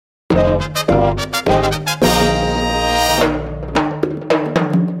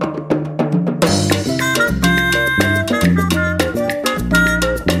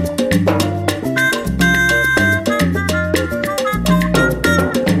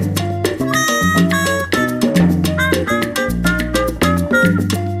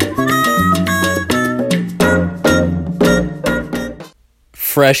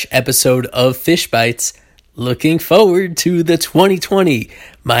Fresh episode of Fish Bites. Looking forward to the 2020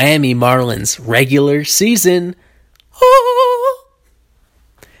 Miami Marlins regular season. Oh!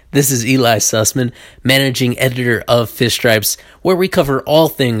 This is Eli Sussman, managing editor of Fish Stripes, where we cover all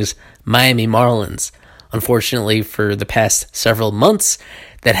things Miami Marlins. Unfortunately, for the past several months,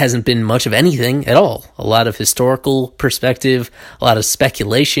 that hasn't been much of anything at all. A lot of historical perspective, a lot of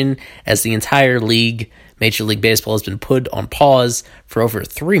speculation, as the entire league, Major League Baseball, has been put on pause for over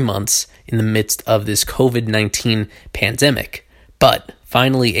 3 months in the midst of this COVID-19 pandemic. But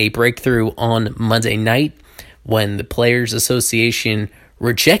finally, a breakthrough on Monday night when the Players Association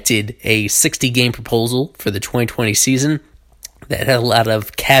rejected a 60-game proposal for the 2020 season that had a lot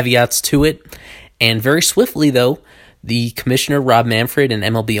of caveats to it. And very swiftly, though, the commissioner, Rob Manfred, and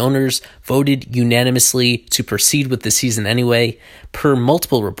MLB owners voted unanimously to proceed with the season anyway. Per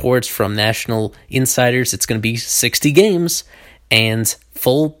multiple reports from national insiders, it's going to be 60 games and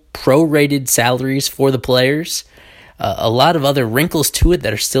full prorated salaries for the players. A lot of other wrinkles to it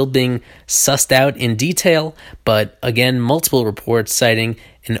that are still being sussed out in detail, but again, multiple reports citing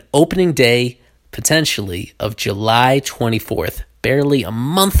an opening day, potentially, of July 24th. Barely a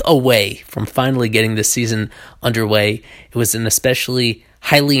month away from finally getting this season underway. It was an especially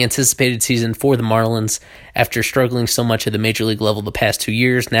highly anticipated season for the Marlins after struggling so much at the major league level the past 2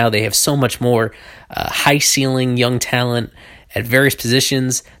 years. Now they have so much more high-ceiling young talent at various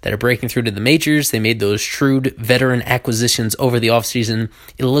positions that are breaking through to the majors. They made those shrewd veteran acquisitions over the offseason.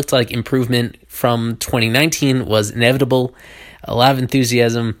 It looked like improvement from 2019 was inevitable. A lot of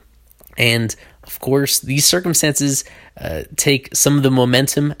enthusiasm, and of course, these circumstances take some of the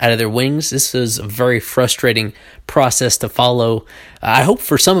momentum out of their wings. This was a very frustrating process to follow. I hope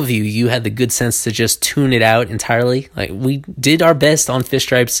for some of you, you had the good sense to just tune it out entirely. Like, we did our best on Fish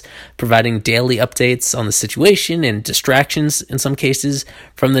Stripes, providing daily updates on the situation and distractions in some cases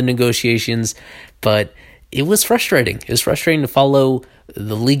from the negotiations, but it was frustrating. It was frustrating to follow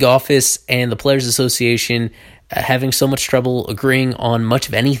the league office and the Players Association having so much trouble agreeing on much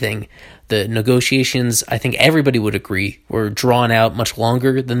of anything. The negotiations, I think everybody would agree, were drawn out much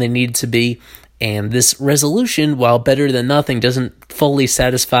longer than they needed to be. And this resolution, while better than nothing, doesn't fully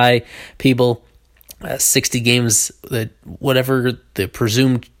satisfy people. 60 games, whatever the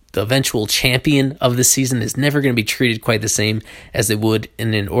presumed eventual champion of the season is never going to be treated quite the same as they would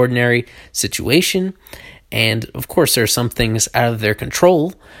in an ordinary situation. And of course, there are some things out of their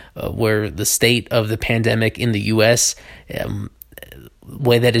control, where the state of the pandemic in the U.S.,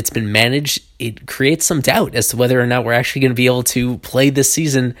 way that it's been managed, it creates some doubt as to whether or not we're actually going to be able to play this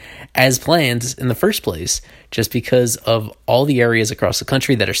season as planned in the first place, just because of all the areas across the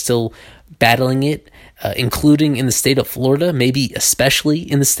country that are still battling it, including in the state of Florida, maybe especially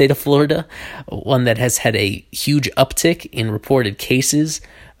in the state of Florida, one that has had a huge uptick in reported cases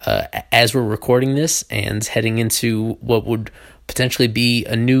as we're recording this and heading into what would potentially be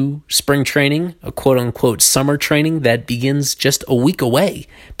a new spring training, a quote-unquote summer training that begins just a week away,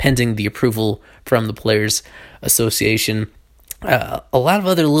 pending the approval from the Players Association. A lot of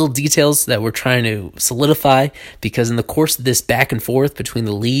other little details that we're trying to solidify, because in the course of this back and forth between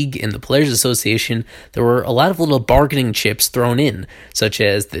the league and the Players Association, there were a lot of little bargaining chips thrown in, such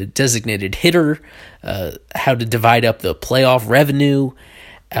as the designated hitter, how to divide up the playoff revenue,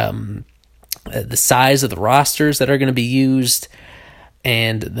 the size of the rosters that are going to be used,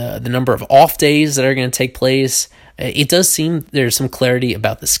 and the number of off days that are going to take place. It does seem there's some clarity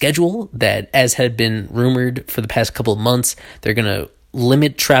about the schedule, that, as had been rumored for the past couple of months, they're going to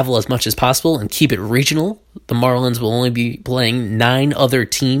limit travel as much as possible and keep it regional. The Marlins will only be playing 9 other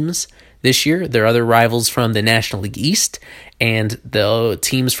teams this year. There are other rivals from the National League East and the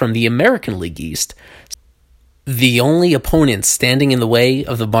teams from the American League East. The only opponents standing in the way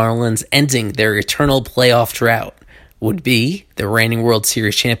of the Marlins ending their eternal playoff drought would be the reigning World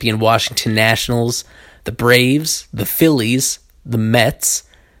Series champion Washington Nationals, the Braves, the Phillies, the Mets,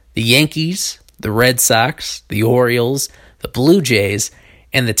 the Yankees, the Red Sox, the Orioles, the Blue Jays,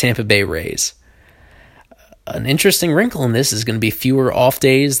 and the Tampa Bay Rays. An interesting wrinkle in this is going to be fewer off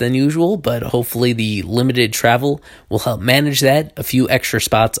days than usual, but hopefully the limited travel will help manage that. A few extra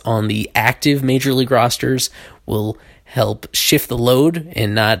spots on the active Major League rosters will help shift the load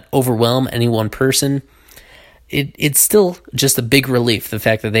and not overwhelm any one person. it's still just a big relief, the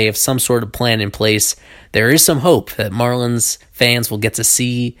fact that they have some sort of plan in place. There is some hope that Marlins fans will get to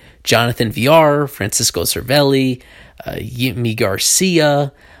see Jonathan Villar, Francisco Cervelli, Yimi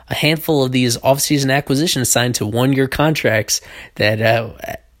Garcia, a handful of these offseason acquisitions signed to one-year contracts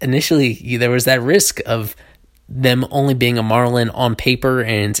that initially there was that risk of them only being a Marlin on paper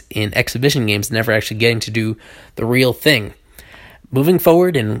and in exhibition games, never actually getting to do the real thing. Moving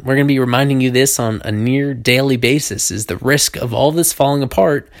forward, and we're going to be reminding you this on a near daily basis, is the risk of all this falling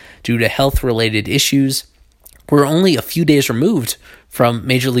apart due to health-related issues. We're only a few days removed from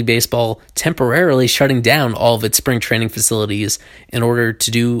Major League Baseball temporarily shutting down all of its spring training facilities in order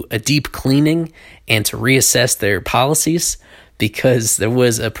to do a deep cleaning and to reassess their policies, because there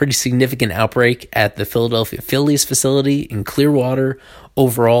was a pretty significant outbreak at the Philadelphia Phillies facility in Clearwater.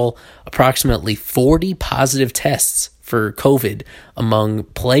 Overall, approximately 40 positive tests for COVID among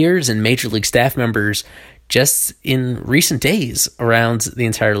players and Major League staff members just in recent days around the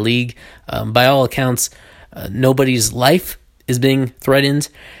entire league. By all accounts, nobody's life is being threatened.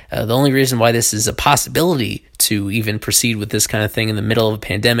 The only reason why this is a possibility to even proceed with this kind of thing in the middle of a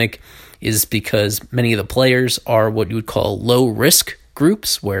pandemic is because many of the players are what you would call low-risk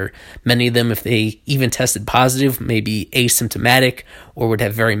groups, where many of them, if they even tested positive, may be asymptomatic or would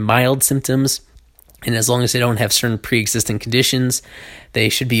have very mild symptoms. And as long as they don't have certain pre-existing conditions, they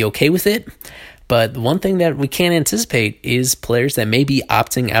should be okay with it. But the one thing that we can't anticipate is players that may be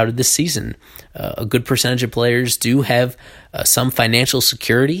opting out of this season. A good percentage of players do have some financial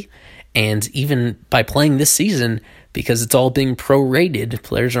security, and even by playing this season, because it's all being prorated,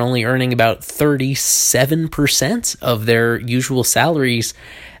 players are only earning about 37% of their usual salaries.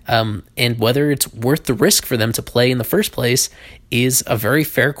 And whether it's worth the risk for them to play in the first place is a very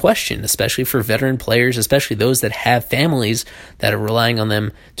fair question, especially for veteran players, especially those that have families that are relying on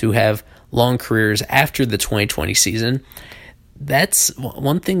them to have long careers after the 2020 season. That's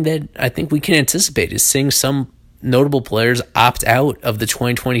one thing that I think we can anticipate, is seeing some notable players opt out of the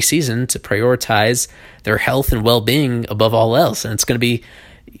 2020 season to prioritize their health and well-being above all else. And it's going to be,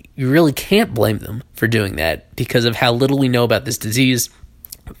 you really can't blame them for doing that because of how little we know about this disease,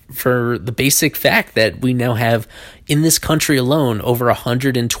 for the basic fact that we now have in this country alone over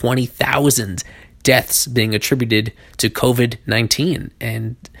 120,000 deaths being attributed to COVID-19.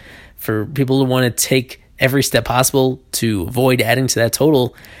 And for people who want to take every step possible to avoid adding to that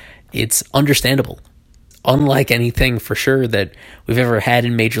total, it's understandable. Unlike anything for sure that we've ever had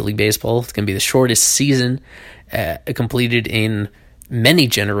in Major League Baseball, it's going to be the shortest season completed in many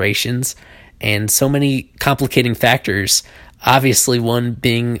generations, and so many complicating factors. Obviously, one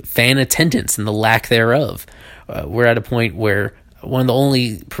being fan attendance and the lack thereof. We're at a point where one of the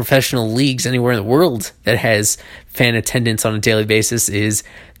only professional leagues anywhere in the world that has fan attendance on a daily basis is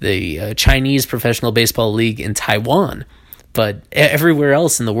the Chinese Professional Baseball League in Taiwan. But everywhere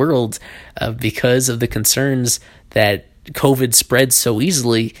else in the world, because of the concerns that COVID spreads so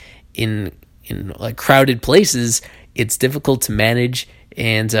easily in like crowded places, it's difficult to manage,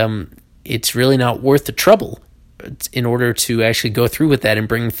 and it's really not worth the trouble in order to actually go through with that and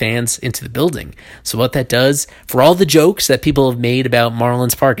bring fans into the building. So what that does, for all the jokes that people have made about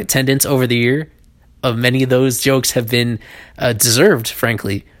Marlins Park attendance over the year, many of those jokes have been deserved,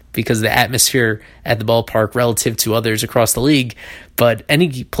 frankly, because of the atmosphere at the ballpark relative to others across the league. But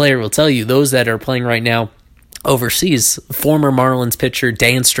any player will tell you, those that are playing right now overseas, former Marlins pitcher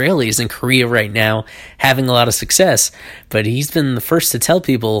Dan Straley is in Korea right now having a lot of success, but he's been the first to tell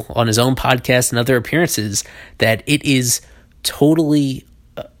people on his own podcast and other appearances that it is totally,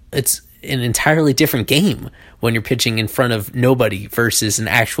 it's an entirely different game when you're pitching in front of nobody versus an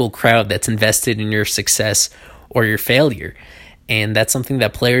actual crowd that's invested in your success or your failure. And that's something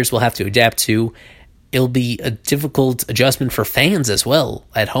that players will have to adapt to. It'll be a difficult adjustment for fans as well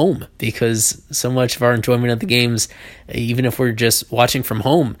at home, because so much of our enjoyment of the games, even if we're just watching from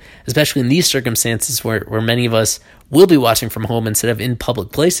home, especially in these circumstances where many of us will be watching from home instead of in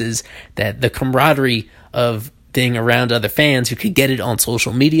public places, that the camaraderie of being around other fans who could get it on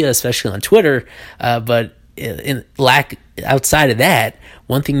social media, especially on Twitter, but outside of that,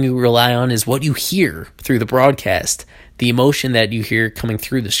 one thing you rely on is what you hear through the broadcast, the emotion that you hear coming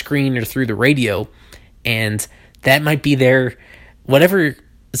through the screen or through the radio. And that might be there. Whatever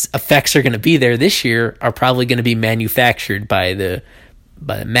effects are going to be there this year are probably going to be manufactured by the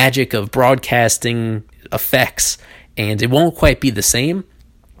magic of broadcasting effects, and it won't quite be the same.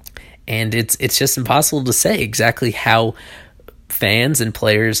 And it's just impossible to say exactly how fans and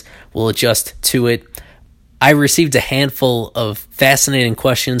players will adjust to it. I received a handful of fascinating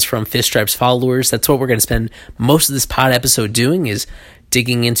questions from Fish Stripes followers. That's what we're going to spend most of this pod episode doing, is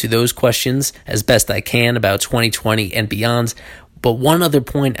digging into those questions as best I can about 2020 and beyond. But one other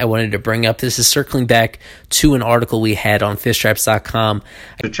point I wanted to bring up, this is circling back to an article we had on fishstripes.com.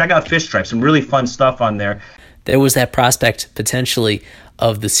 So check out Fish Stripes, some really fun stuff on there. There was that prospect potentially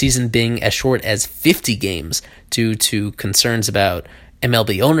of the season being as short as 50 games due to concerns about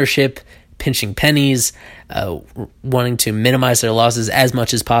MLB ownership, pinching pennies, wanting to minimize their losses as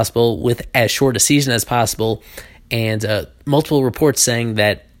much as possible with as short a season as possible, and multiple reports saying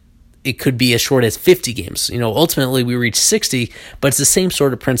that it could be as short as 50 games. Ultimately we reach 60, but it's the same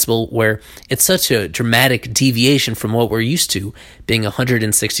sort of principle where it's such a dramatic deviation from what we're used to, being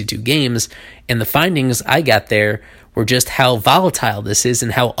 162 games, and the findings I got there were just how volatile this is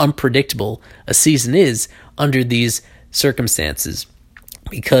and how unpredictable a season is under these circumstances.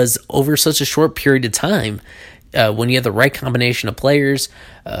 Because over such a short period of time, when you have the right combination of players,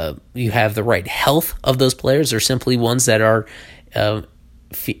 you have the right health of those players, or simply ones that are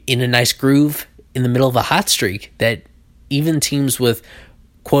in a nice groove in the middle of a hot streak, that even teams with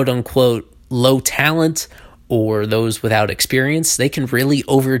quote-unquote low talent or those without experience, they can really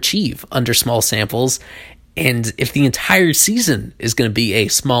overachieve under small samples. And if the entire season is going to be a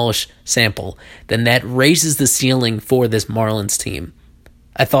smallish sample, then that raises the ceiling for this Marlins team.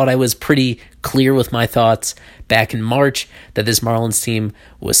 I thought I was pretty clear with my thoughts back in March that this Marlins team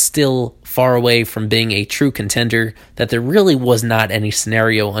was still far away from being a true contender, that there really was not any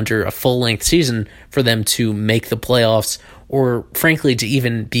scenario under a full-length season for them to make the playoffs, or frankly to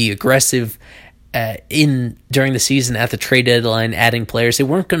even be aggressive during the season at the trade deadline, adding players. They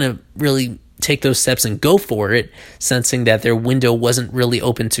weren't going to really take those steps and go for it, sensing that their window wasn't really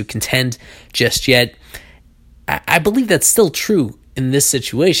open to contend just yet. I believe that's still true in this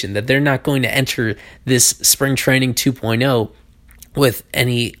situation, that they're not going to enter this spring training 2.0 with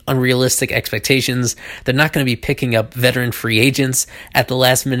any unrealistic expectations. They're not going to be picking up veteran free agents at the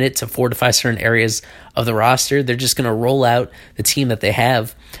last minute to fortify certain areas of the roster. They're just going to roll out the team that they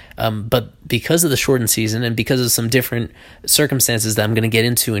have. But because of the shortened season and because of some different circumstances that I'm going to get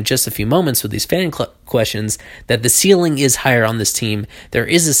into in just a few moments with these fan questions, that the ceiling is higher on this team. There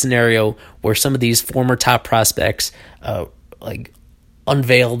is a scenario where some of these former top prospects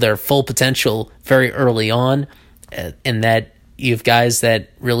unveil their full potential very early on, and that you have guys that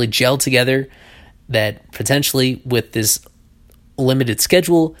really gel together, that potentially with this limited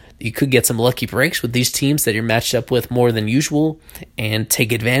schedule, you could get some lucky breaks with these teams that you're matched up with more than usual and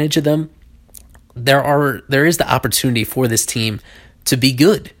take advantage of them. There is the opportunity for this team to be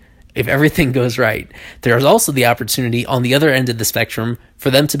good if everything goes right. There's also the opportunity on the other end of the spectrum for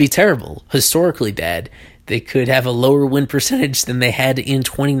them to be terrible, historically bad. They could have a lower win percentage than they had in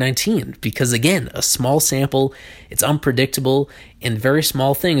 2019 because, again, a small sample, it's unpredictable, and very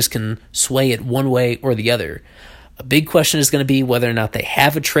small things can sway it one way or the other. A big question is going to be whether or not they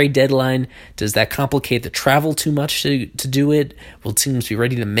have a trade deadline. Does that complicate the travel too much to do it? Will teams be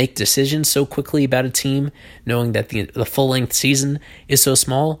ready to make decisions so quickly about a team, knowing that the full-length season is so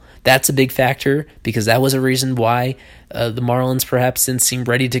small? That's a big factor, because that was a reason why the Marlins perhaps didn't seem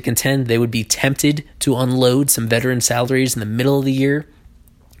ready to contend. They would be tempted to unload some veteran salaries in the middle of the year,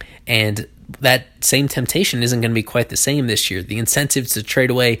 and that same temptation isn't going to be quite the same this year. The incentives to trade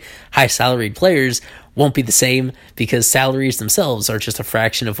away high-salaried players won't be the same because salaries themselves are just a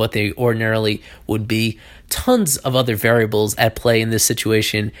fraction of what they ordinarily would be. Tons of other variables at play in this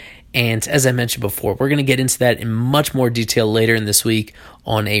situation, and as I mentioned before, we're going to get into that in much more detail later in this week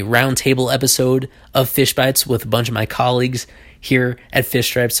on a roundtable episode of Fish Bites with a bunch of my colleagues here at Fish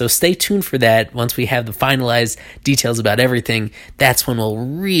Stripes. So stay tuned for that. Once we have the finalized details about everything, that's when we'll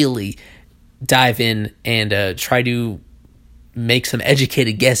really dive in and try to make some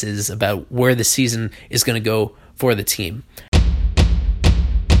educated guesses about where the season is going to go for the team.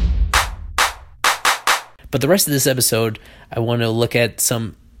 But the rest of this episode, I want to look at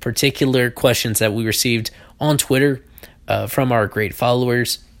some particular questions that we received on Twitter from our great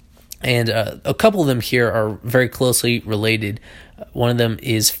followers. And a couple of them here are very closely related. One of them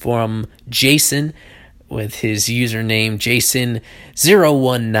is from Jason, with his username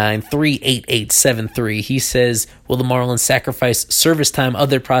Jason019388873. He says, will the Marlins sacrifice service time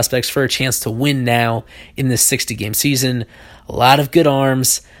other prospects for a chance to win now in this 60-game season? A lot of good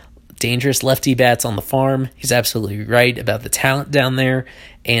arms, dangerous lefty bats on the farm. He's absolutely right about the talent down there.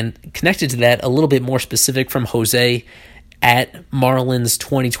 And connected to that, a little bit more specific from Jose at Marlins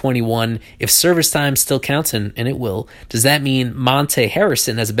 2021. If service time still counts, and it will, does that mean Monte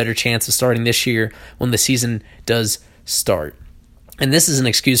Harrison has a better chance of starting this year when the season does start? And this is an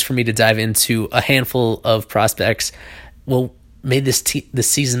excuse for me to dive into a handful of prospects. Well, made this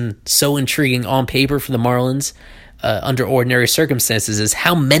season so intriguing on paper for the Marlins. under ordinary circumstances is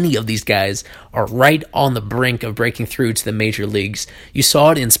how many of these guys are right on the brink of breaking through to the major leagues. You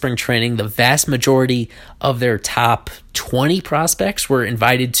saw it in spring training. The vast majority of their top 20 prospects were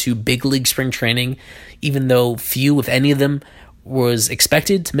invited to big league spring training, even though few, if any of them, was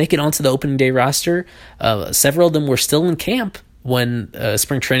expected to make it onto the opening day roster. Several of them were still in camp when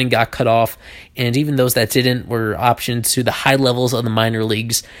spring training got cut off, and even those that didn't were optioned to the high levels of the minor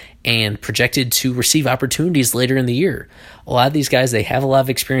leagues and projected to receive opportunities later in the year. A lot of these guys, they have a lot of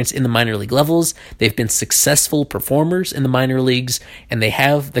experience in the minor league levels. They've been successful performers in the minor leagues, and they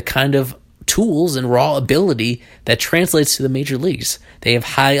have the kind of tools and raw ability that translates to the major leagues. They have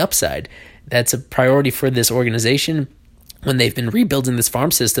high upside. That's a priority for this organization when they've been rebuilding this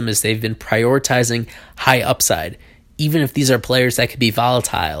farm system, is they've been prioritizing high upside. Even if these are players that could be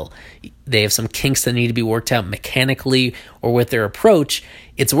volatile, they have some kinks that need to be worked out mechanically or with their approach,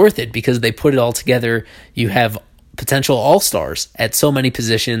 it's worth it because they put it all together. You have potential all-stars at so many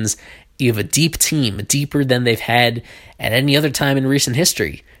positions. You have a deep team, deeper than they've had at any other time in recent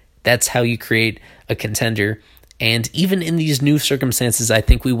history. That's how you create a contender. And even in these new circumstances, I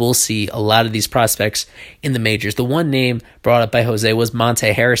think we will see a lot of these prospects in the majors. The one name brought up by Jose was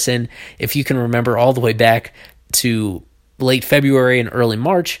Monte Harrison. If you can remember all the way back to late February and early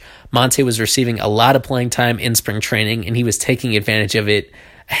March, Monte was receiving a lot of playing time in spring training, and he was taking advantage of it.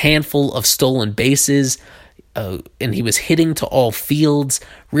 A handful of stolen bases, and he was hitting to all fields,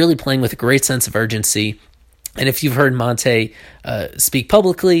 really playing with a great sense of urgency. And if you've heard Monte speak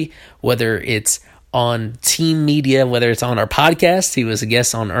publicly, whether it's on team media, whether it's on our podcast, he was a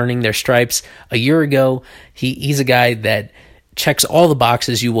guest on Earning Their Stripes a year ago. He's a guy that checks all the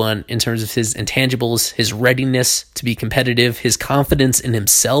boxes you want in terms of his intangibles, his readiness to be competitive, his confidence in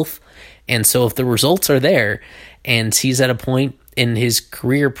himself. And so if the results are there and he's at a point in his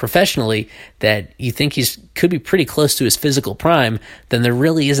career professionally that you think could be pretty close to his physical prime, then there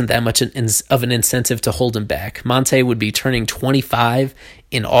really isn't that much of an incentive to hold him back. Monte would be turning 25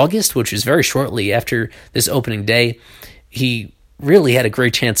 in August, which is very shortly after this opening day. He really had a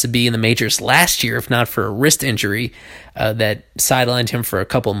great chance to be in the majors last year, if not for a wrist injury that sidelined him for a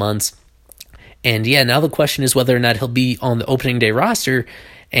couple months. And yeah, now the question is whether or not he'll be on the opening day roster.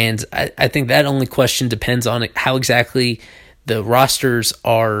 And I think that only question depends on how exactly the rosters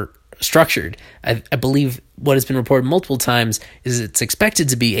are structured. I believe what has been reported multiple times is it's expected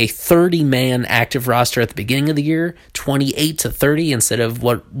to be a 30-man active roster at the beginning of the year, 28 to 30 instead of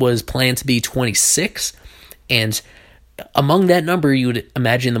what was planned to be 26. And among that number, you would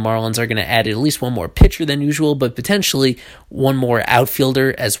imagine the Marlins are going to add at least one more pitcher than usual, but potentially one more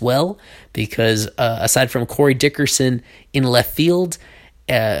outfielder as well, because aside from Corey Dickerson in left field,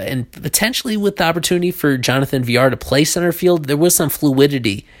 and potentially with the opportunity for Jonathan Villar to play center field, there was some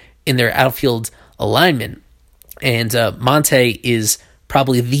fluidity in their outfield alignment. And Monte is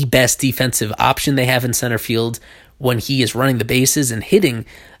probably the best defensive option they have in center field when he is running the bases and hitting,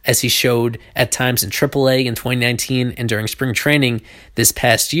 as he showed at times in AAA in 2019 and during spring training this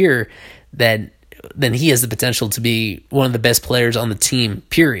past year, then he has the potential to be one of the best players on the team,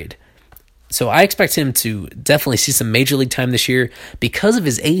 period. So I expect him to definitely see some major league time this year. Because of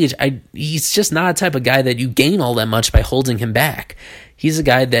his age, he's just not a type of guy that you gain all that much by holding him back. He's a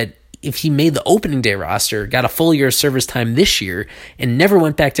guy that if he made the opening day roster, got a full year of service time this year, and never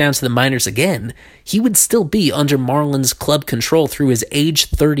went back down to the minors again, he would still be under Marlins club control through his age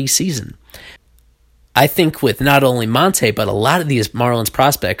 30 season. I think with not only Monte, but a lot of these Marlins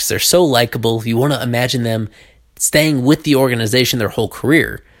prospects, they're so likable. You want to imagine them staying with the organization their whole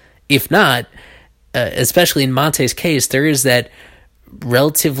career. If not, especially in Monte's case, there is that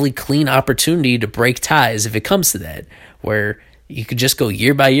relatively clean opportunity to break ties if it comes to that, where you could just go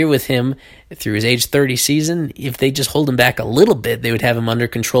year by year with him through his age 30 season. If they just hold him back a little bit, they would have him under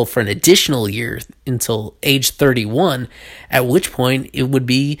control for an additional year until age 31, at which point it would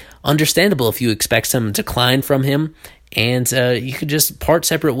be understandable if you expect some decline from him, and you could just part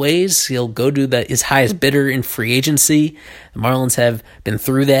separate ways. He'll go to his highest bidder in free agency. The Marlins have been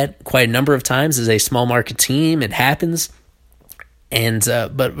through that quite a number of times as a small market team. It happens. And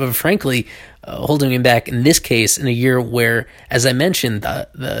but frankly, holding him back in this case in a year where, as I mentioned,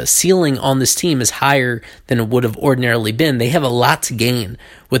 the ceiling on this team is higher than it would have ordinarily been. They have a lot to gain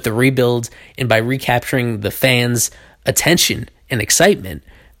with the rebuild and by recapturing the fans' attention and excitement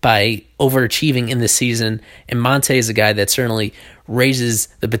by overachieving in this season. And Monte is a guy that certainly raises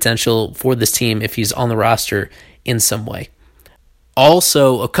the potential for this team if he's on the roster in some way.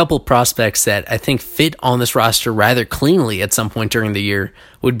 Also, a couple prospects that I think fit on this roster rather cleanly at some point during the year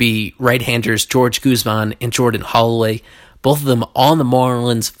would be right-handers George Guzman and Jordan Holloway, both of them on the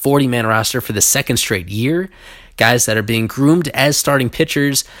Marlins 40-man roster for the second straight year. guys that are being groomed as starting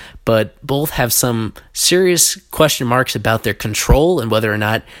pitchers, but both have some serious question marks about their control and whether or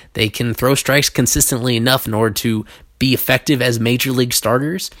not they can throw strikes consistently enough in order to be effective as major league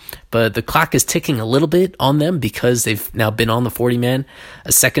starters. But the clock is ticking a little bit on them because they've now been on the 40-man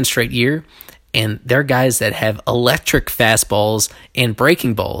a second straight year. And they're guys that have electric fastballs and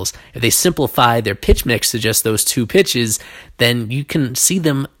breaking balls. If they simplify their pitch mix to just those two pitches, then you can see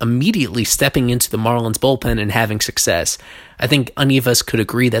them immediately stepping into the Marlins bullpen and having success. I think any of us could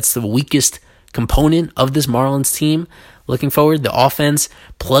agree that's the weakest component of this Marlins team. Looking forward, the offense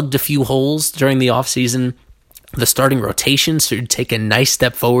plugged a few holes during the offseason. The starting rotation should take a nice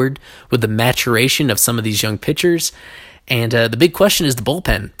step forward with the maturation of some of these young pitchers. And the big question is the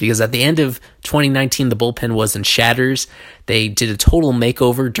bullpen, because at the end of 2019, the bullpen was in shatters. They did a total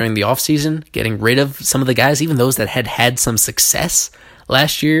makeover during the offseason, getting rid of some of the guys, even those that had had some success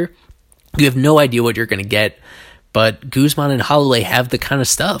last year. You have no idea what you're going to get, but Guzman and Holloway have the kind of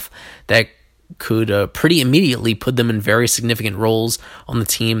stuff that could pretty immediately put them in very significant roles on the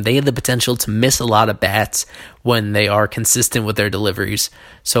team. They have the potential to miss a lot of bats when they are consistent with their deliveries.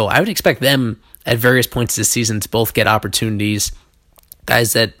 So I would expect them at various points this season to both get opportunities.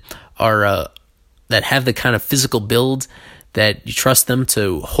 Guys that are that have the kind of physical build that you trust them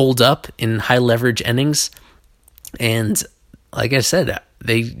to hold up in high leverage innings. And like I said,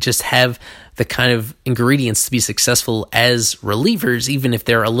 they just have the kind of ingredients to be successful as relievers, even if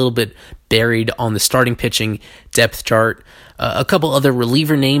they're a little bit buried on the starting pitching depth chart. A couple other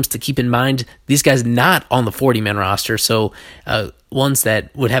reliever names to keep in mind. These guys not on the 40-man roster, so ones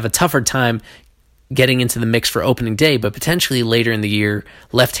that would have a tougher time getting into the mix for opening day, but potentially later in the year.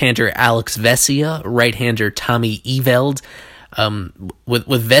 Left-hander Alex Vesia, right-hander Tommy Eveld.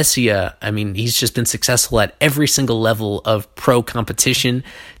 With Vesia, I mean, he's just been successful at every single level of pro competition,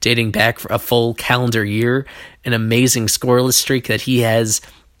 dating back for a full calendar year. An amazing scoreless streak that he has,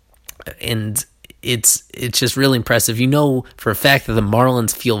 and it's just really impressive. You know for a fact that the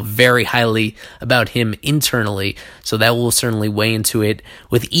Marlins feel very highly about him internally, so that will certainly weigh into it.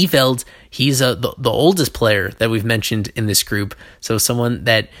 With Eveld, he's the oldest player that we've mentioned in this group, so someone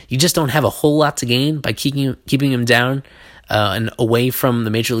that you just don't have a whole lot to gain by keeping him down and away from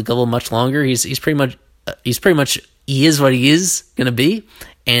the major league level much longer. He's pretty much he is what he is going to be,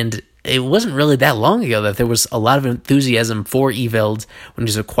 and it wasn't really that long ago that there was a lot of enthusiasm for Eveld when he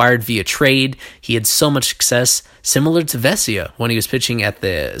was acquired via trade. He had so much success, similar to Vesia, when he was pitching at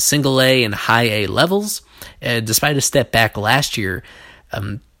the single A and high A levels. Despite a step back last year,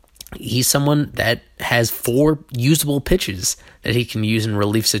 he's someone that has 4 usable pitches that he can use in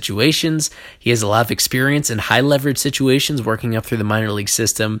relief situations. He has a lot of experience in high leverage situations working up through the minor league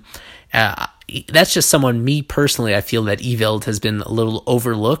system. That's just someone, me personally, I feel that Eveld has been a little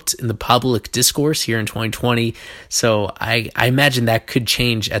overlooked in the public discourse here in 2020. So I imagine that could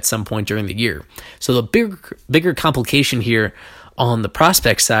change at some point during the year. So the bigger complication here on the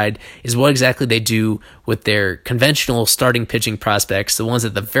prospect side is what exactly they do with their conventional starting pitching prospects, the ones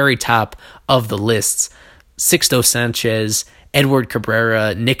at the very top of the lists. Sixto Sanchez, Edward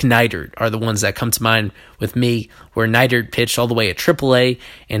Cabrera, Nick Neidert are the ones that come to mind with me, where Neidert pitched all the way at AAA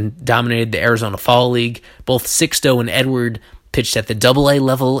and dominated the Arizona Fall League. Both Sixto and Edward pitched at the AA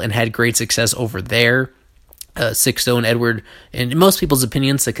level and had great success over there. Sixto and Edward, in most people's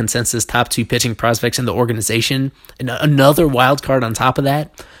opinions, the consensus top 2 pitching prospects in the organization. And another wild card on top of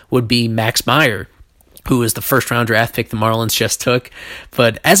that would be Max Meyer, who is the first-round draft pick the Marlins just took.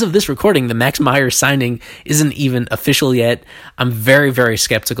 But as of this recording, the Max Meyer signing isn't even official yet. I'm very, very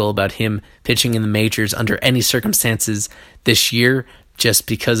skeptical about him pitching in the majors under any circumstances this year, just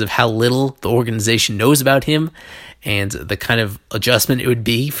because of how little the organization knows about him and the kind of adjustment it would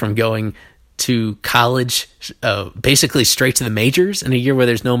be from going to college, basically straight to the majors in a year where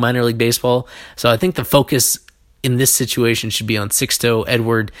there's no minor league baseball. So I think the focus in this situation should be on Sixto,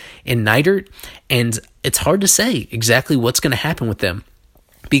 Edward, and Neidert, and it's hard to say exactly what's going to happen with them,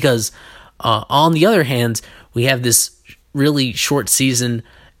 because on the other hand, we have this really short season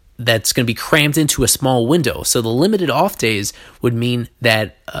that's going to be crammed into a small window. So the limited off days would mean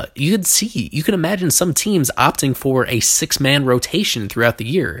that you can imagine some teams opting for a 6-man rotation throughout the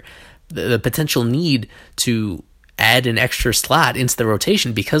year. The potential need to add an extra slot into the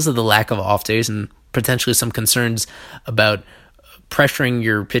rotation because of the lack of off days and potentially some concerns about pressuring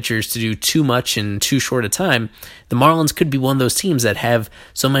your pitchers to do too much in too short a time. The Marlins could be one of those teams that have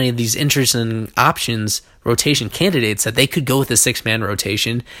so many of these interesting options, rotation candidates, that they could go with a 6-man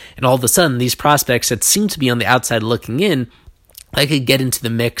rotation, and all of a sudden these prospects that seem to be on the outside looking in, they could get into the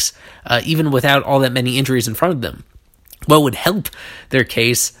mix even without all that many injuries in front of them. what would help their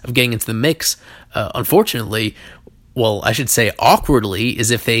case of getting into the mix, unfortunately, well, I should say awkwardly,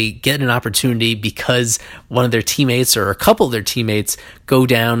 is if they get an opportunity because one of their teammates or a couple of their teammates go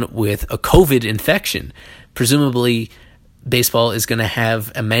down with a COVID infection. Presumably, baseball is going to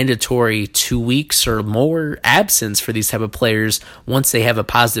have a mandatory 2 weeks or more absence for these type of players. Once they have a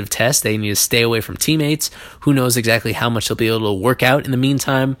positive test, they need to stay away from teammates. Who knows exactly how much they'll be able to work out in the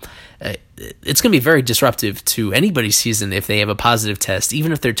meantime. It's going to be very disruptive to anybody's season if they have a positive test,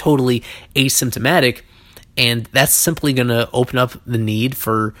 even if they're totally asymptomatic. And that's simply going to open up the need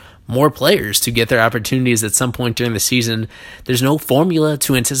for more players to get their opportunities at some point during the season. There's no formula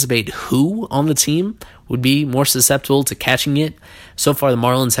to anticipate who on the team would be more susceptible to catching it. So far, the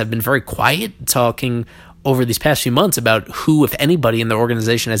Marlins have been very quiet, talking over these past few months about who, if anybody in the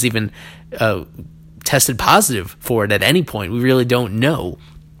organization, has even tested positive for it at any point. We really don't know.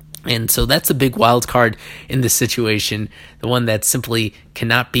 And so that's a big wild card in this situation. The one that simply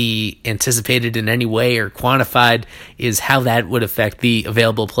cannot be anticipated in any way or quantified is how that would affect the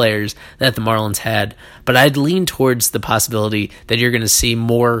available players that the Marlins had. But I'd lean towards the possibility that you're going to see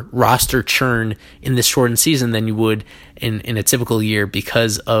more roster churn in this shortened season than you would in a typical year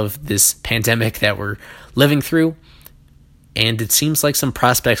because of this pandemic that we're living through. And it seems like some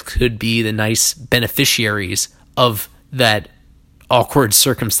prospects could be the nice beneficiaries of that awkward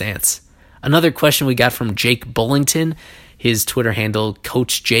circumstance. Another question we got from Jake Bullington, his Twitter handle,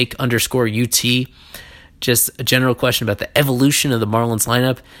 CoachJake_UT. Just a general question about the evolution of the Marlins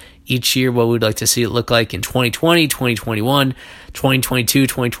lineup. Each year, what we'd like to see it look like in 2020, 2021, 2022,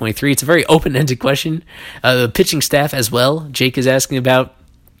 2023. It's a very open-ended question. The pitching staff as well, Jake is asking about.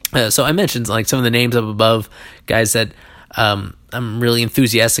 So I mentioned like some of the names up above, guys that I'm really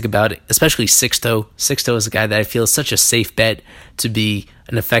enthusiastic about, especially Sixto. Sixto is a guy that I feel is such a safe bet to be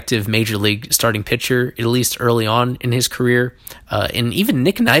an effective major league starting pitcher, at least early on in his career. And even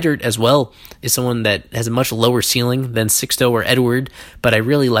Nick Neidert as well is someone that has a much lower ceiling than Sixto or Edward, but I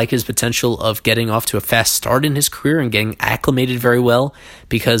really like his potential of getting off to a fast start in his career and getting acclimated very well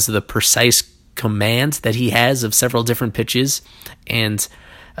because of the precise command that he has of several different pitches and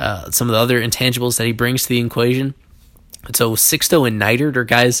some of the other intangibles that he brings to the equation. So Sixto and Neidert are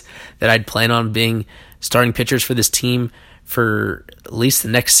guys that I'd plan on being starting pitchers for this team for at least the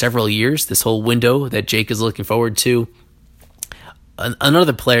next several years, this whole window that Jake is looking forward to.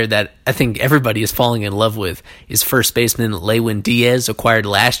 Another player that I think everybody is falling in love with is first baseman Lewin Diaz, acquired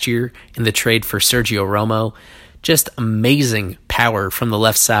last year in the trade for Sergio Romo. Just amazing power from the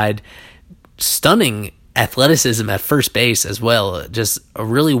left side, stunning athleticism at first base as well, just a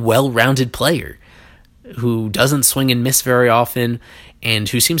really well-rounded player who doesn't swing and miss very often and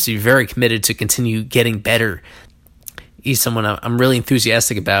who seems to be very committed to continue getting better. He's someone I'm really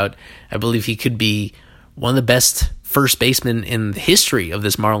enthusiastic about. I believe he could be one of the best first basemen in the history of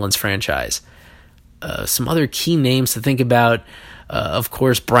this Marlins franchise. Some other key names to think about. Of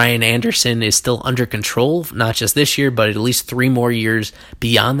course, Brian Anderson is still under control, not just this year, but at least 3 more years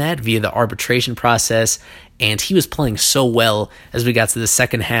beyond that via the arbitration process. And he was playing so well as we got to the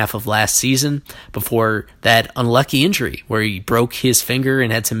second half of last season before that unlucky injury where he broke his finger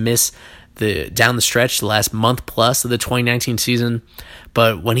and had to miss down the stretch the last month plus of the 2019 season.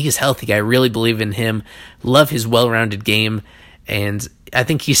 But when he's healthy, I really believe in him, love his well-rounded game, and I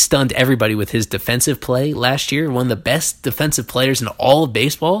think he stunned everybody with his defensive play last year, one of the best defensive players in all of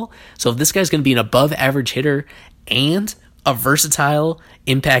baseball. So if this guy's going to be an above-average hitter and a versatile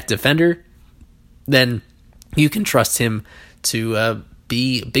impact defender, then you can trust him to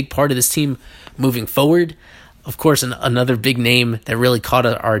be a big part of this team moving forward. Of course, another big name that really caught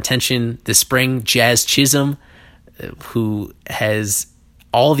our attention this spring, Jazz Chisholm, who has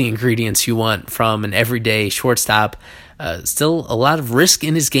all the ingredients you want from an everyday shortstop. Still a lot of risk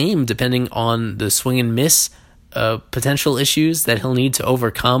in his game, depending on the swing and miss potential issues that he'll need to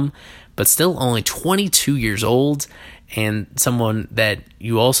overcome, but still only 22 years old, and someone that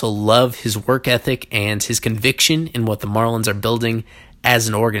you also love his work ethic and his conviction in what the Marlins are building as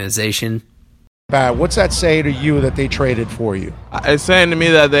an organization. What's that say to you that they traded for you? It's saying to me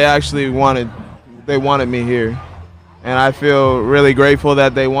that they actually wanted me here. And I feel really grateful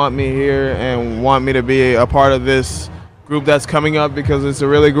that they want me here and want me to be a part of this group that's coming up, because it's a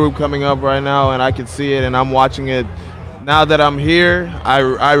really group coming up right now, and I can see it, and I'm watching it. Now that I'm here,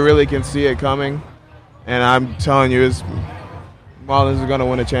 I really can see it coming. And I'm telling you, Marlins are going to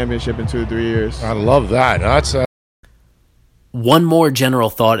win a championship in 2 or 3 years. I love that. That's One more general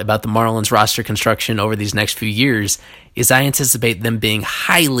thought about the Marlins roster construction over these next few years is I anticipate them being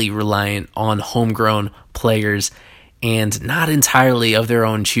highly reliant on homegrown players and not entirely of their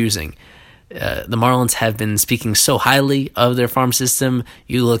own choosing. The Marlins have been speaking so highly of their farm system.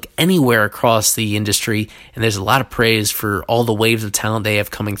 You look anywhere across the industry, and there's a lot of praise for all the waves of talent they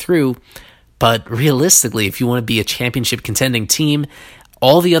have coming through. But realistically, if you want to be a championship contending team,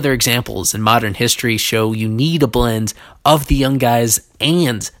 all the other examples in modern history show you need a blend of the young guys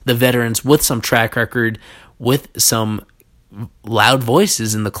and the veterans with some track record, with some loud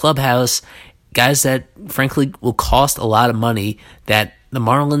voices in the clubhouse, guys that frankly will cost a lot of money that the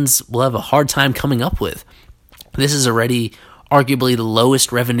Marlins will have a hard time coming up with. This is already arguably the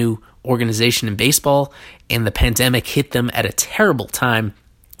lowest revenue organization in baseball, and the pandemic hit them at a terrible time,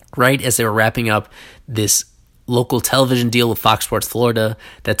 right as they were wrapping up this local television deal with Fox Sports Florida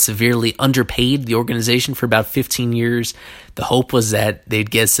that severely underpaid the organization for about 15 years. The hope was that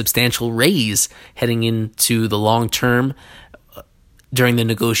they'd get a substantial raise heading into the long term during the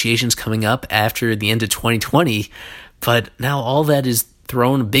negotiations coming up after the end of 2020. But now all that is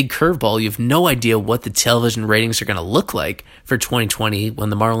thrown a big curveball. You have no idea what the television ratings are going to look like for 2020 when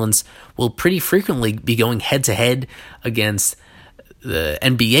the Marlins will pretty frequently be going head-to-head against the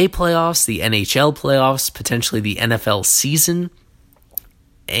NBA playoffs, the NHL playoffs, potentially the NFL season,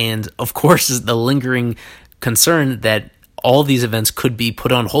 and of course the lingering concern that all these events could be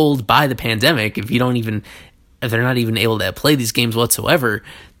put on hold by the pandemic. If they're not even able to play these games whatsoever,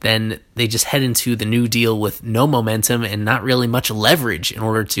 then they just head into the new deal with no momentum and not really much leverage in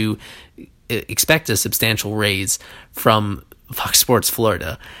order to expect a substantial raise from Fox Sports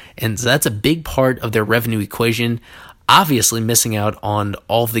Florida. And so that's a big part of their revenue equation. Obviously missing out on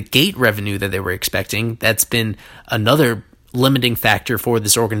all of the gate revenue that they were expecting. That's been another limiting factor for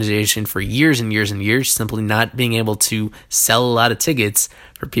this organization for years and years and years, simply not being able to sell a lot of tickets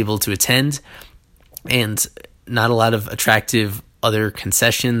for people to attend, and not a lot of attractive other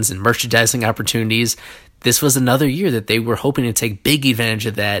concessions and merchandising opportunities. This was another year that they were hoping to take big advantage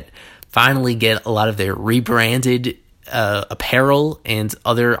of that, finally get a lot of their rebranded apparel and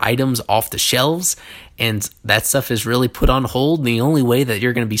other items off the shelves, and that stuff is really put on hold. And the only way that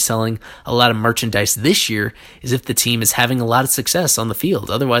you're going to be selling a lot of merchandise this year is if the team is having a lot of success on the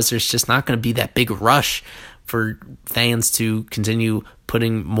field. Otherwise, there's just not going to be that big rush for fans to continue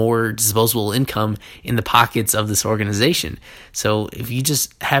putting more disposable income in the pockets of this organization. So if you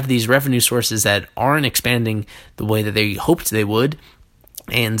just have these revenue sources that aren't expanding the way that they hoped they would,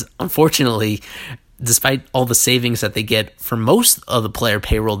 and unfortunately, despite all the savings that they get from most of the player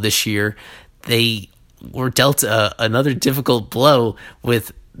payroll this year, they were dealt another difficult blow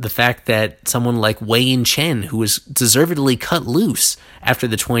with the fact that someone like Wei-Yin Chen, who was deservedly cut loose after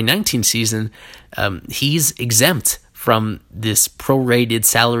the 2019 season, he's exempt from this prorated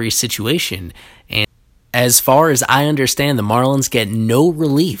salary situation. And as far as I understand, the Marlins get no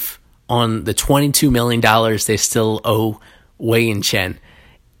relief on the $22 million they still owe Wei-Yin Chen.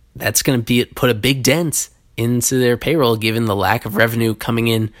 That's going to put a big dent into their payroll, given the lack of revenue coming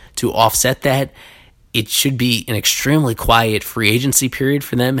in to offset that. It should be an extremely quiet free agency period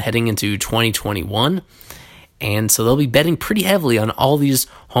for them heading into 2021. And so they'll be betting pretty heavily on all these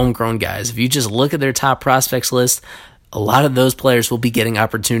homegrown guys. If you just look at their top prospects list, a lot of those players will be getting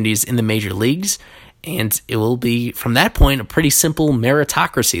opportunities in the major leagues. And it will be, from that point, a pretty simple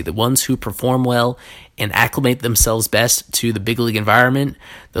meritocracy. The ones who perform well and acclimate themselves best to the big league environment,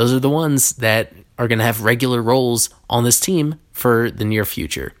 those are the ones that are going to have regular roles on this team for the near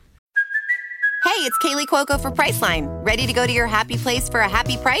future. Hey, it's Kaylee Cuoco for Priceline. Ready to go to your happy place for a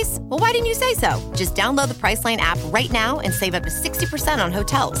happy price? Well, why didn't you say so? Just download the Priceline app right now and save up to 60% on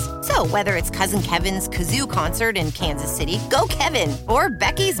hotels. So whether it's Cousin Kevin's Kazoo Concert in Kansas City, go Kevin, or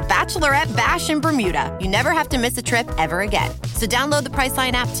Becky's Bachelorette Bash in Bermuda, you never have to miss a trip ever again. So download the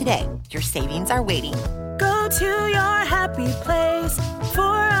Priceline app today. Your savings are waiting. Go to your happy place for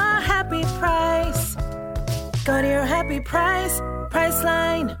a happy price. Go to your happy price,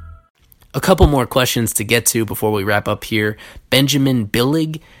 Priceline. A couple more questions to get to before we wrap up here. Benjamin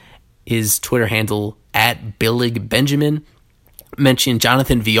Billig, his Twitter handle at BilligBenjamin, mentioned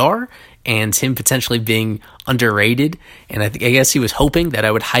Jonathan Villar and him potentially being underrated. And I guess he was hoping that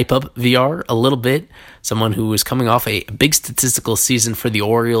I would hype up Villar a little bit, someone who was coming off a big statistical season for the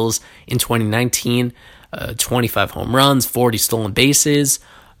Orioles in 2019, 25 home runs, 40 stolen bases,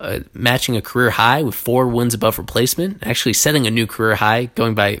 matching a career high with 4 wins above replacement, actually setting a new career high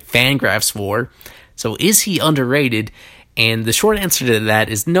going by Fangraphs WAR. So is he underrated? And the short answer to that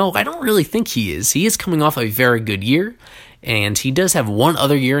is no, I don't really think he is. He is coming off a very good year, and he does have one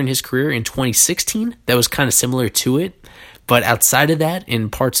other year in his career in 2016 that was kind of similar to it. But outside of that, in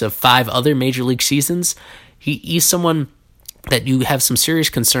parts of 5 other major league seasons, he's someone that you have some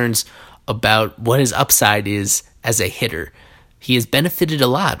serious concerns about what his upside is as a hitter. he has benefited a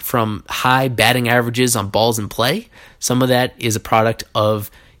lot from high batting averages on balls in play. Some of that is a product of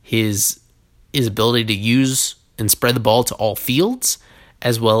his ability to use and spread the ball to all fields,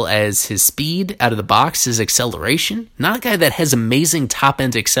 as well as his speed out of the box, his acceleration. Not a guy that has amazing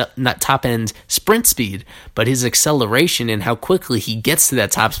not top-end sprint speed, but his acceleration and how quickly he gets to that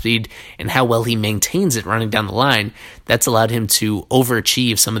top speed and how well he maintains it running down the line, that's allowed him to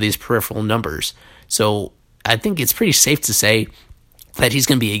overachieve some of these peripheral numbers. So I think it's pretty safe to say that he's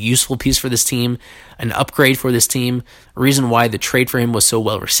going to be a useful piece for this team, an upgrade for this team. The reason why the trade for him was so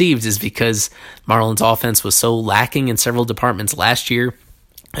well received is because Marlins offense was so lacking in several departments last year,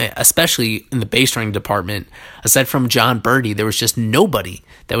 especially in the base running department. Aside from John Birdie, there was just nobody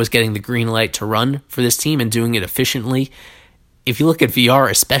that was getting the green light to run for this team and doing it efficiently. If you look at VR,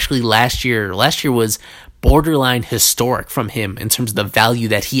 especially last year was borderline historic from him in terms of the value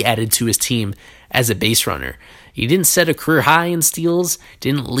that he added to his team as a base runner. He didn't set a career high in steals,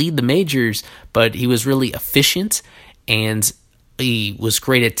 didn't lead the majors, but he was really efficient, and he was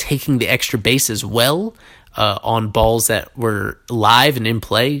great at taking the extra base as well on balls that were live and in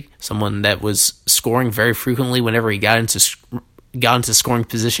play. Someone that was scoring very frequently whenever he got into scoring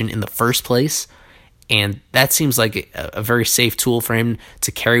position in the first place. And that seems like a very safe tool for him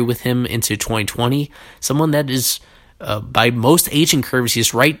to carry with him into 2020. Someone that is, by most aging curves,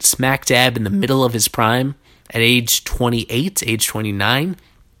 he's right smack dab in the middle of his prime at age 28, age 29.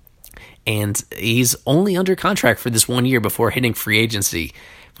 And he's only under contract for this 1 year before hitting free agency,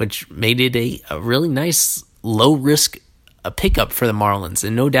 which made it a really nice low-risk pickup for the Marlins,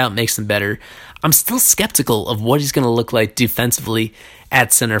 and no doubt makes them better. I'm still skeptical of what he's going to look like defensively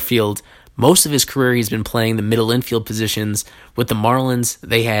at center field. Most of his career, he's been playing the middle infield positions. With the Marlins,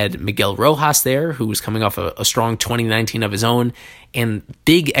 they had Miguel Rojas there, who was coming off a strong 2019 of his own, and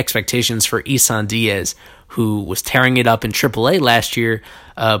big expectations for Isan Diaz, who was tearing it up in AAA last year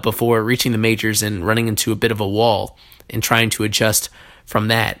before reaching the majors and running into a bit of a wall and trying to adjust from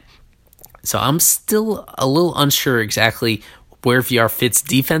that. So I'm still a little unsure exactly where VR fits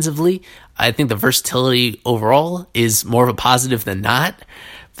defensively. I think the versatility overall is more of a positive than not,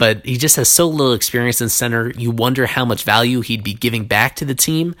 but he just has so little experience in center. You wonder how much value he'd be giving back to the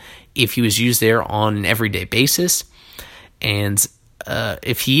team if he was used there on an everyday basis. And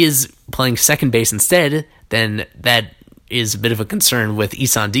if he is playing second base instead, then that is a bit of a concern with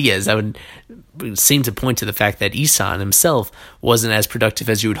Isan Diaz. That would seem to point to the fact that Isan himself wasn't as productive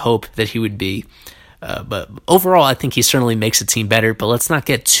as you would hope that he would be. But overall, I think he certainly makes the team better, but let's not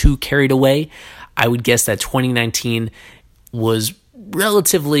get too carried away. I would guess that 2019 was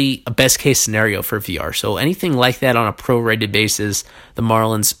relatively a best-case scenario for VR. So anything like that on a pro-rated basis, the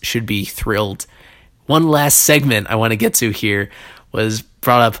Marlins should be thrilled. One last segment I want to get to here was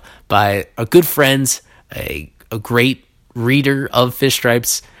brought up by a good friend, a great reader of Fish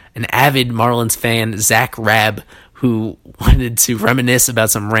Stripes, an avid Marlins fan, Zach Rabb, who wanted to reminisce about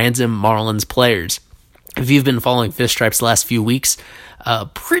some random Marlins players. If you've been following Fish Stripes the last few weeks,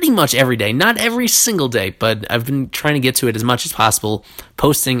 pretty much every day, not every single day, but I've been trying to get to it as much as possible,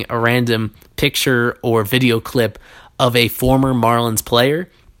 posting a random picture or video clip of a former Marlins player,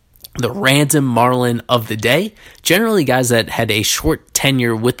 the random Marlin of the day, generally guys that had a short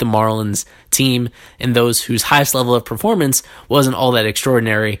tenure with the Marlins team and those whose highest level of performance wasn't all that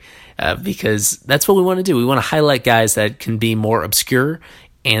extraordinary, because that's what we want to do. We want to highlight guys that can be more obscure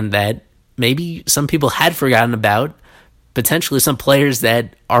and that maybe some people had forgotten about, potentially some players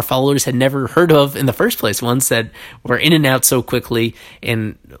that our followers had never heard of in the first place, ones that were in and out so quickly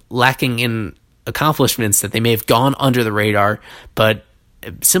and lacking in accomplishments that they may have gone under the radar, but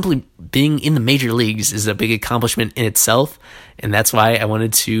simply being in the major leagues is a big accomplishment in itself, and that's why I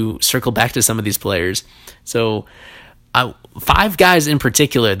wanted to circle back to some of these players. So 5 guys in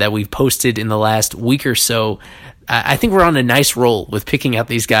particular that we've posted in the last week or so, I think we're on a nice roll with picking out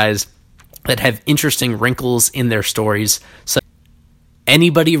these guys that have interesting wrinkles in their stories. So,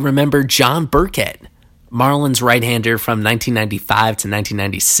 anybody remember John Burkett, Marlins right-hander from 1995 to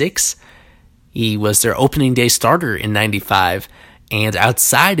 1996? He was their opening day starter in 95, and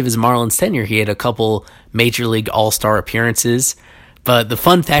outside of his Marlins tenure, he had a couple Major League All-Star appearances. But the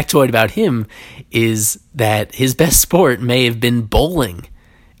fun factoid about him is that his best sport may have been bowling.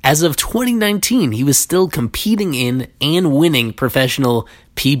 As of 2019, he was still competing in and winning professional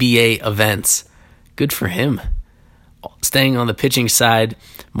PBA events. Good for him. Staying on the pitching side,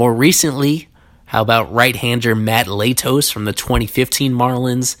 more recently, how about right-hander Matt Latos from the 2015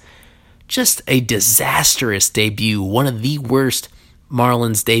 Marlins? Just a disastrous debut, one of the worst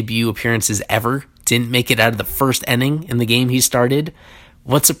Marlins debut appearances ever. Didn't make it out of the first inning in the game he started.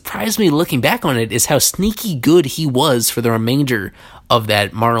 what surprised me looking back on it is how sneaky good he was for the remainder of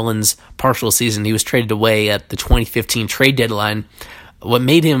that Marlins partial season. He was traded away at the 2015 trade deadline. What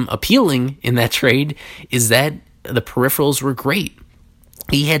made him appealing in that trade is that the peripherals were great.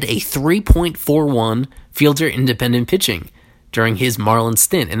 He had a 3.41 fielder independent pitching during his Marlins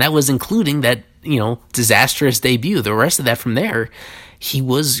stint, and that was including that, disastrous debut. The rest of that from there, he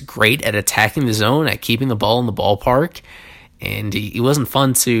was great at attacking the zone, at keeping the ball in the ballpark, and he wasn't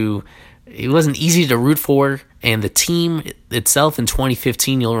easy to root for. And the team itself in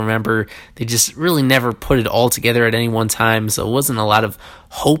 2015, you'll remember, they just really never put it all together at any one time, so it wasn't a lot of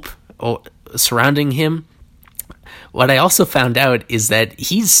hope surrounding him. What I also found out is that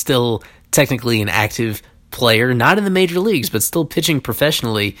he's still technically an active player, not in the major leagues, but still pitching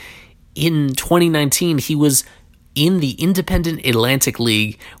professionally. In 2019, he was in the Independent Atlantic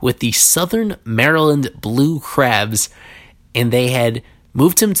League with the Southern Maryland Blue Crabs, and they had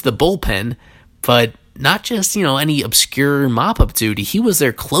moved him to the bullpen, but not just, any obscure mop-up duty. He was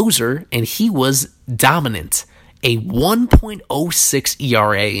their closer, and he was dominant. A 1.06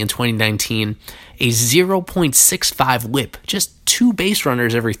 ERA in 2019, a 0.65 whip, just 2 base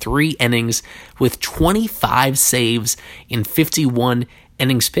runners every 3 innings, with 25 saves in 51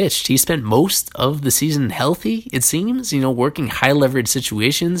 innings pitched. He spent most of the season healthy, it seems, working high-leverage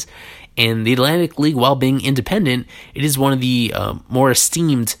situations. And the Atlantic League, while being independent, it is one of the more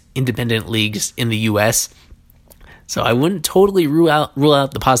esteemed independent leagues in the U.S., so I wouldn't totally rule out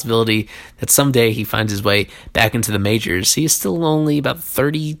the possibility that someday he finds his way back into the majors. He is still only about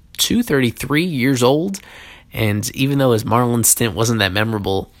 32, 33 years old, and even though his Marlins stint wasn't that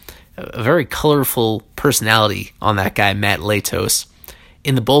memorable, a very colorful personality on that guy, Matt Latos.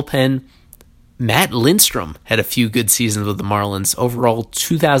 In the bullpen, Matt Lindstrom had a few good seasons with the Marlins. Overall,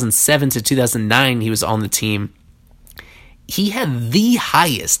 2007 to 2009, he was on the team. He had the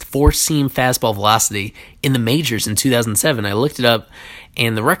highest four-seam fastball velocity in the majors in 2007. I looked it up,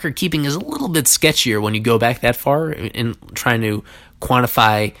 and the record keeping is a little bit sketchier when you go back that far in trying to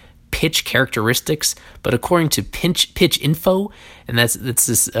quantify pitch characteristics. But according to Pitch Info, and that's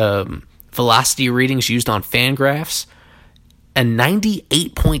this velocity readings used on Fangraphs, a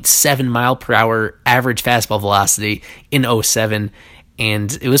 98.7 mile per hour average fastball velocity in 2007.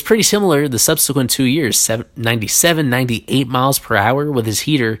 And it was pretty similar the subsequent 2 years, 97, 98 miles per hour with his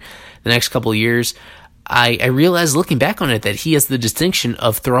heater the next couple of years. I realized looking back on it that he has the distinction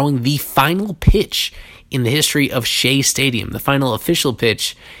of throwing the final pitch in the history of Shea Stadium, the final official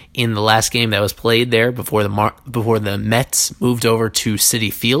pitch in the last game that was played there before the Mets moved over to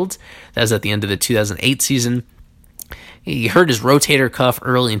Citi Field. That was at the end of the 2008 season. He hurt his rotator cuff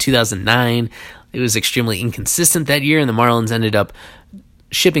early in 2009. It was extremely inconsistent that year, and the Marlins ended up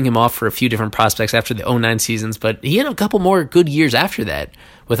shipping him off for a few different prospects after the 2009 seasons, but he had a couple more good years after that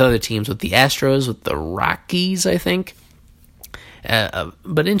with other teams, with the Astros, with the Rockies, I think.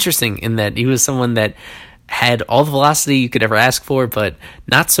 But interesting in that he was someone that had all the velocity you could ever ask for, but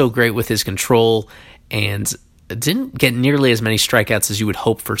not so great with his control, and didn't get nearly as many strikeouts as you would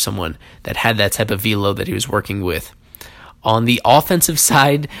hope for someone that had that type of velo that he was working with. On the offensive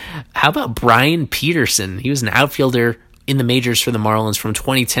side, how about Brian Peterson? He was an outfielder in the majors for the Marlins from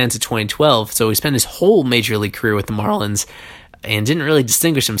 2010 to 2012, so he spent his whole major league career with the Marlins and didn't really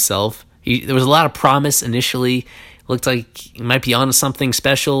distinguish himself. There was a lot of promise initially. Looked like he might be onto something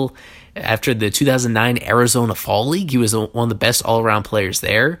special. After the 2009 Arizona Fall League, he was one of the best all-around players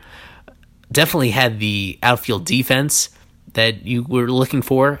there. Definitely had the outfield defense that you were looking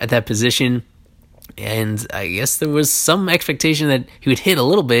for at that position. And I guess there was some expectation that he would hit a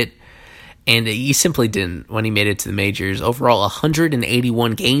little bit, and he simply didn't when he made it to the majors. Overall,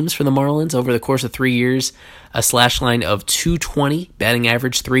 181 games for the Marlins over the course of 3 years, a slash line of .220, batting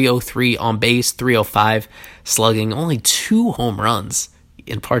average .303 on base, .305 slugging, only 2 home runs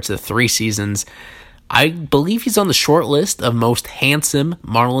in parts of 3 seasons. I believe he's on the short list of most handsome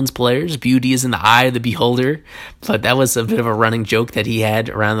Marlins players. Beauty is in the eye of the beholder, but that was a bit of a running joke that he had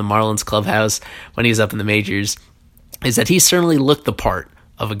around the Marlins clubhouse when he was up in the majors, is that he certainly looked the part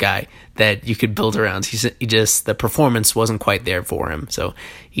of a guy that you could build around. The performance wasn't quite there for him. So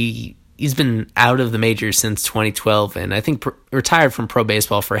he's been out of the majors since 2012, and I think retired from pro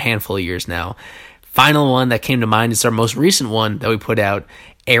baseball for a handful of years now. Final one that came to mind is our most recent one that we put out,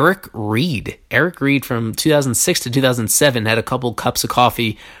 Eric Reed. Eric Reed from 2006 to 2007 had a couple cups of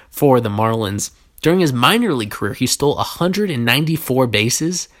coffee for the Marlins. During his minor league career, he stole 194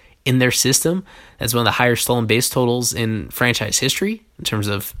 bases in their system. That's one of the higher stolen base totals in franchise history in terms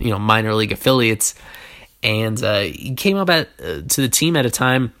of minor league affiliates. And he came up to the team at a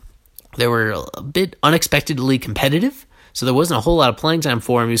time they were a bit unexpectedly competitive. so there wasn't a whole lot of playing time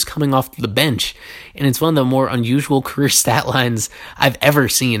for him. He was coming off the bench, and it's one of the more unusual career stat lines I've ever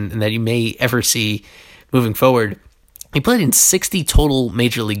seen and that you may ever see moving forward. He played in 60 total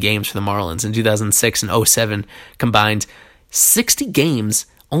Major League games for the Marlins in 2006 and 07 combined. 60 games,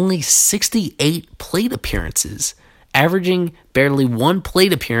 only 68 plate appearances, averaging barely one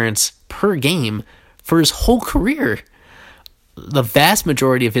plate appearance per game for his whole career. The vast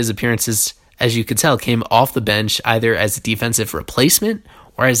majority of his appearances, as you could tell, came off the bench either as a defensive replacement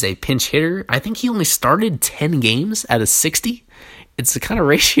or as a pinch hitter. I think he only started 10 games out of 60. It's the kind of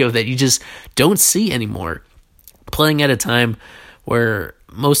ratio that you just don't see anymore. Playing at a time where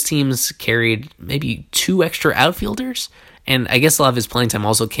most teams carried maybe 2 extra outfielders, and I guess a lot of his playing time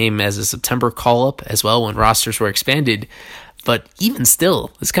also came as a September call-up as well when rosters were expanded. But even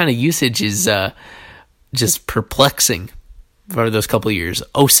still, this kind of usage is just perplexing for those couple of years.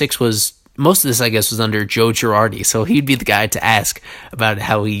 06 was, most of this I guess was under Joe Girardi, so he'd be the guy to ask about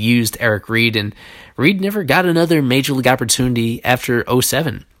how he used Eric Reed, and Reed never got another major league opportunity after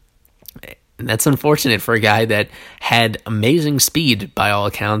 07. And that's unfortunate for a guy that had amazing speed by all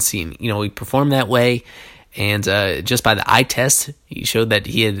accounts. He performed that way, and just by the eye test, he showed that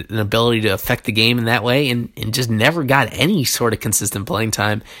he had an ability to affect the game in that way, and just never got any sort of consistent playing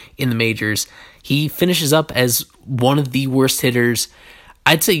time in the majors. He finishes up as one of the worst hitters,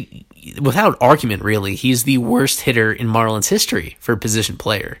 I'd say, without argument, really. He's the worst hitter in Marlins history for a position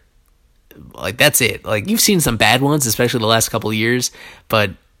player. Like, that's it. Like, you've seen some bad ones, especially the last couple of years,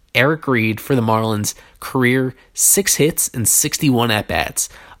 but Eric Reed for the Marlins, career 6 hits and 61 at-bats,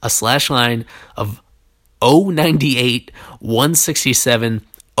 a slash line of .098, 167,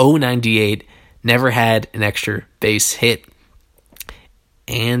 .098, never had an extra base hit.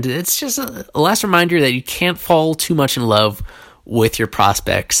 And it's just a last reminder that you can't fall too much in love with your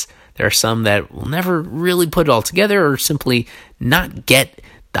prospects. There are some that will never really put it all together or simply not get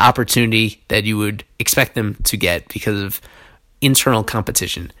the opportunity that you would expect them to get because of internal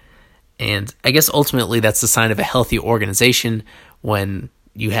competition. And I guess ultimately that's the sign of a healthy organization when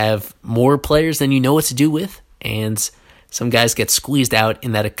you have more players than you know what to do with, and some guys get squeezed out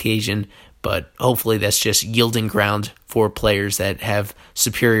in that occasion, but hopefully that's just yielding ground for players that have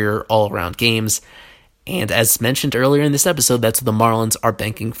superior all-around games. And as mentioned earlier in this episode, that's what the Marlins are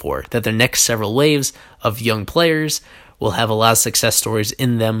banking for, that their next several waves of young players will have a lot of success stories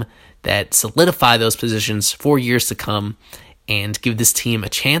in them that solidify those positions for years to come and give this team a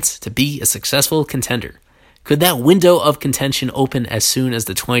chance to be a successful contender. Could that window of contention open as soon as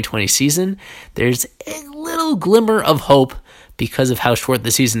the 2020 season? There's a little glimmer of hope because of how short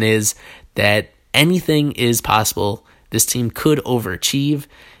the season is that anything is possible. This team could overachieve,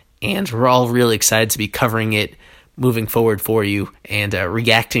 and we're all really excited to be covering it moving forward for you and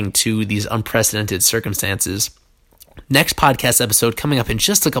reacting to these unprecedented circumstances. Next podcast episode coming up in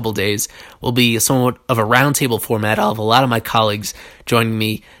just a couple days will be somewhat of a roundtable format. I'll have a lot of my colleagues joining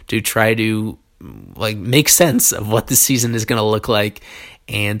me to try to make sense of what this season is going to look like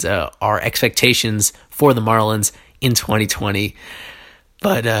and our expectations for the Marlins in 2020.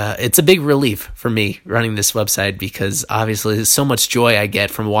 But it's a big relief for me running this website because obviously there's so much joy I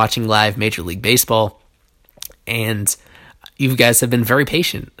get from watching live Major League Baseball, and you guys have been very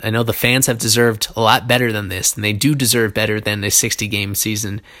patient. I know the fans have deserved a lot better than this, and they do deserve better than a 60-game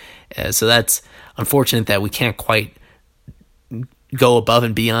season. So that's unfortunate that we can't quite go above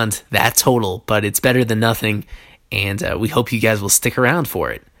and beyond that total, but it's better than nothing, and we hope you guys will stick around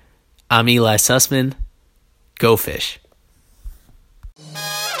for it. I'm Eli Sussman. Go Fish.